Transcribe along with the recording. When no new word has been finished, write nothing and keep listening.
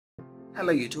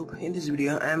Hello YouTube, in this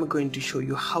video I am going to show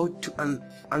you how to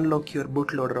unlock your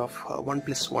bootloader of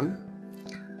OnePlus One.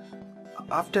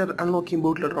 After unlocking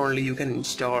bootloader only you can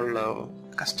install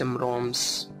custom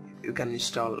ROMs, you can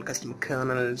install custom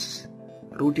kernels,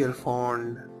 root your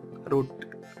phone, root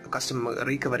custom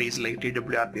recoveries like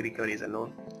TWRP recoveries and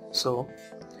all. So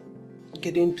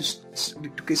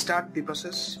to start the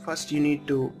process, first you need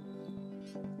to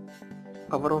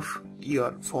power off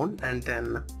your phone and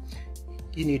then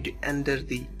you need to enter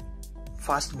the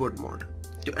fast boot mode.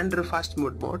 To enter fast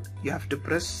boot mode, you have to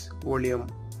press volume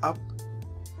up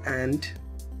and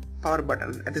power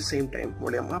button at the same time.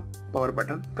 Volume up, power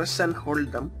button, press and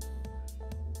hold them.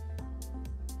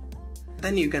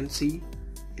 Then you can see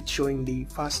it's showing the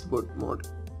fast boot mode.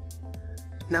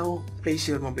 Now place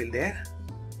your mobile there.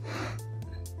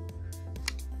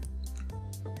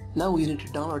 Now you need to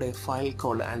download a file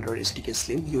called Android SDK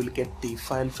Slim. You will get the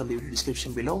file from the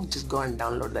description below. Just go and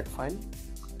download that file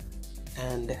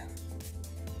and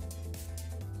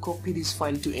copy this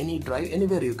file to any drive,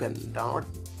 anywhere you can download,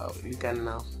 you can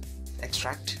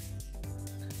extract.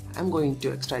 I'm going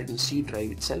to extract in C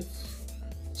drive itself,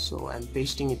 so I'm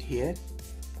pasting it here,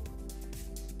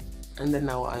 and then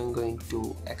now I'm going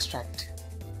to extract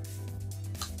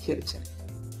here itself.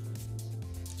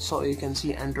 So you can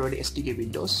see Android SDK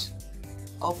Windows.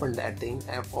 Open that thing,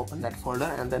 open that folder,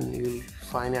 and then you will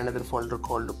find another folder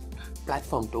called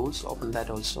Platform Tools. Open that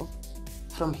also.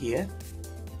 From here,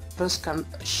 press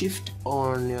Shift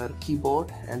on your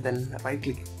keyboard and then right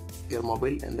click your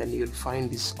mobile, and then you will find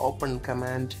this Open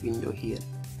Command window here.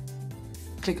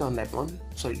 Click on that one,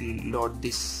 so it will load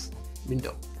this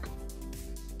window.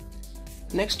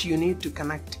 Next you need to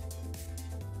connect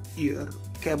your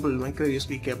cable, micro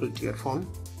USB cable, to your phone.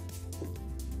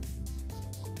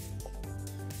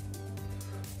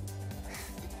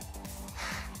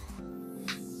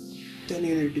 Then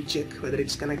you need to check whether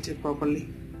it's connected properly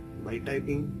by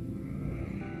typing.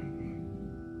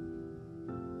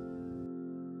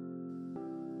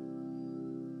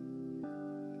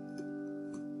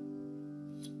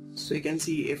 So you can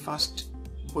see a fast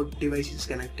boot device is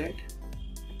connected.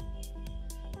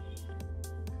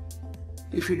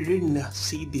 If you didn't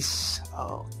see this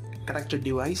connected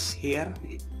device here,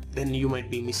 then you might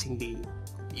be missing the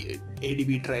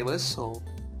ADB drivers. So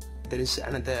there is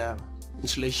another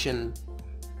installation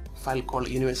file called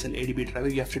Universal ADB driver.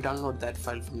 You have to download that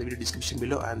file from the video description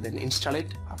below and then install it.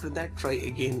 After that, try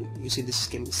again using this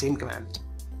same command.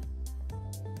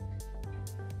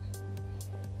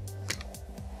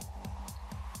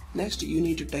 Next you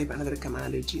need to type another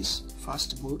command, which is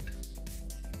fastboot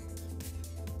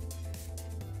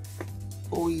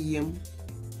OEM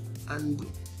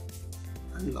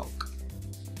unlock.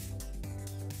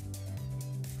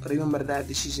 Remember that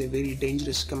this is a very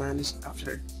dangerous command.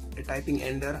 After typing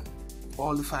enter,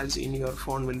 all the files in your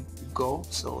phone will go,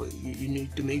 so you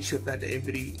need to make sure that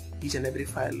each and every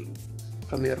file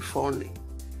from your phone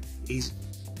is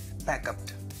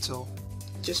backed. So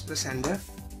just press enter.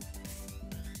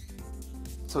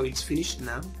 So it's finished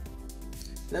now.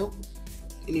 Now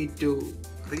you need to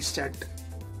restart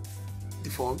the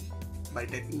phone by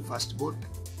typing fastboot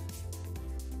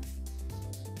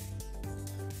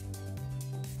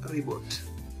reboot.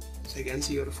 So you can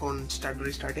see your phone start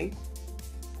restarting.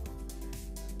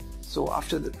 So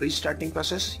after the restarting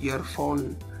process, your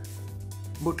phone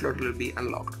bootloader will be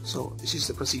unlocked. So this is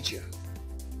the procedure.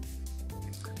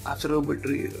 After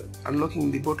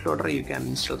unlocking the bootloader, you can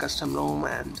install custom ROM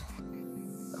and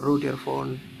root your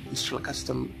phone, install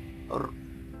custom or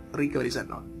recoveries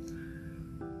and all.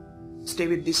 Stay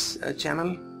with this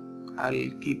channel.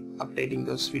 I'll keep updating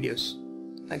those videos.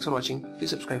 Thanks for watching.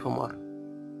 Please subscribe for more.